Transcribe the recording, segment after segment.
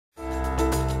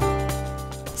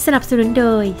สนับสนุนโด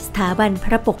ยสถาบันพ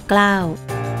ระปกเกล้า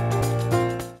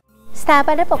สถา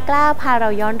บันพระปกเกล้าพาเรา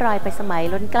ย้อนรอยไปสมัย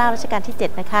รัชกาลรัชกาลที่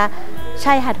 7นะคะช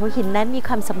ายหาดหัวหินนั้นมีค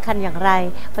วามสำคัญอย่างไร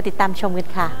มาติดตามชมกัน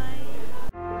ค่ะ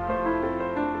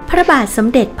พระบาทสม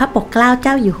เด็จพระปกเกล้าเ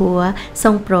จ้าอยู่หัวทร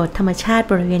งโปรดธรรมชาติ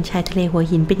บริเวณชายทะเลหัว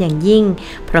หินเป็นอย่างยิ่ง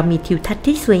เพราะมีทิวทัศน์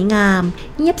ที่สวยงาม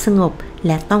เงียบสงบแ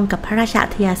ละต้องกับพระราชอั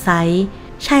ธยาศัย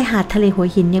ชายหาดทะเลหัว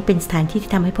หินยังเป็นสถานที่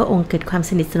ที่ทำให้พระองค์เกิดความ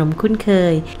สนิทสนมคุ้นเค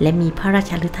ยและมีพระรา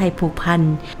ชฤทัยผูกพัน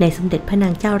ในสมเด็จพระนา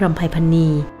งเจ้ารำไพพรรณี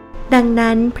ดัง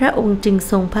นั้นพระองค์จึง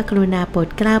ทรงพระกรุณาโปรด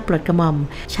เกล้าโปรดกระหม่อม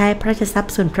ใช้พระราชทรัพ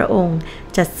ย์ส่วนพระองค์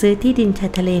จัดซื้อที่ดินชา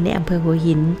ยทะเลในอำเภอหัว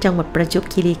หินจังหวัดประจวบ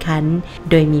คีรีขันธ์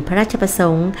โดยมีพระราชประส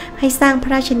งค์ให้สร้างพร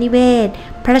ะราชนิเวศ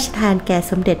พระราชทานแก่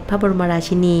สมเด็จพระบรมรา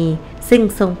ชินีซึ่ง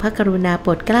ทรงพระกรุณาโป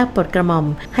รดเกล้าโปรดกระหม่อม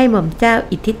ให้หม่อมเจ้า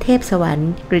อิทธิเทพสวรร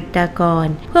ค์กฤษฎากร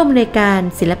ผู้อำนวยการ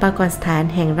ศิลปากรสถาน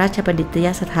แห่งราชบัณฑิตย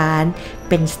สถาน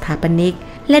เป็นสถาปนิก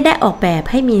และได้ออกแบบ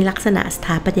ให้มีลักษณะสถ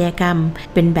าปัตยกรรม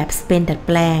เป็นแบบสเปนดัดแ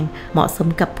ปลงเหมาะสม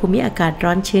กับภูมิอากาศ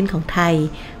ร้อนชื้นของไทย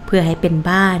เพื่อให้เป็น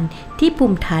บ้านที่ภู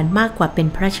มิฐานมากกว่าเป็น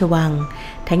พระราชวัง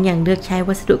ทั้งยังเลือกใช้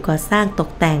วัสดุก่อสร้างตก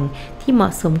แต่งที่เหมา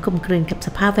ะสมกลมกลืนกับส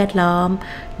ภาพแวดล้อม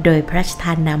โดยพระราชท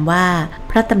านนามว่า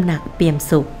พระตำหนักเปี่ยม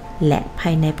สุขและภา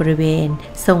ยในบริเวณ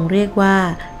ทรงเรียกว่า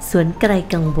สวนไกล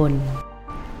กังวล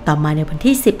ต่อมาในวัน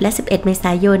ที่10และ11เมษ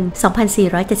ายน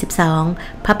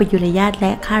2472พระประยุรญาติแล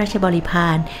ะข้าราชบริพา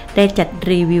รได้จัด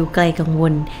รีวิวไกลกังว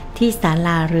ลที่ศาล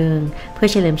าเริงเพื่อ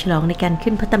เฉลิมฉลองในการ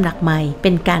ขึ้นพระตำหนักใหม่เป็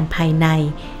นการภายใน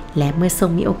และเมื่อทรง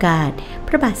มีโอกาสพ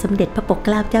ระบาทสมเด็จพระปกเก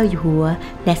ล้าเจ้าอยู่หัว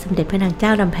และสมเด็จพระนางเจ้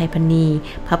ารำไพพรรณี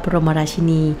พระบรมราชิ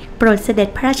นีโปรดเสด็จ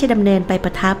พระราชดำเนินไปป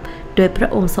ระทับโดยพระ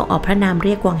องค์ทรงออกพระนามเ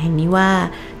รียกวังแห่งนี้ว่า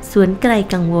สวนไกล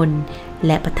กังวลแ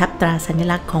ละประทับตราสัญ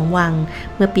ลักษณ์ของวัง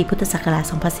เมื่อปีพุทธศักราช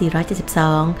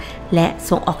 2472 และท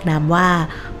รงออกนามว่า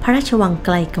พระราชวังไก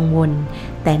ลกังวล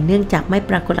แต่เนื่องจากไม่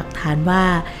ปรากฏหลักฐานว่า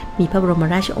มีพระบรม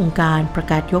ราชโองการประ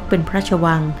กาศยกเป็นพระราช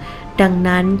วังดัง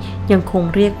นั้นยังคง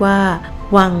เรียกว่า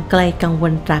วังไกลกังว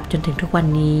ลตราบจนถึงทุกวัน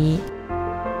นี้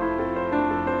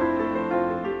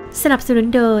สนับสนุน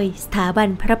โดยสถาบัน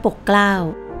พระปกเกล้า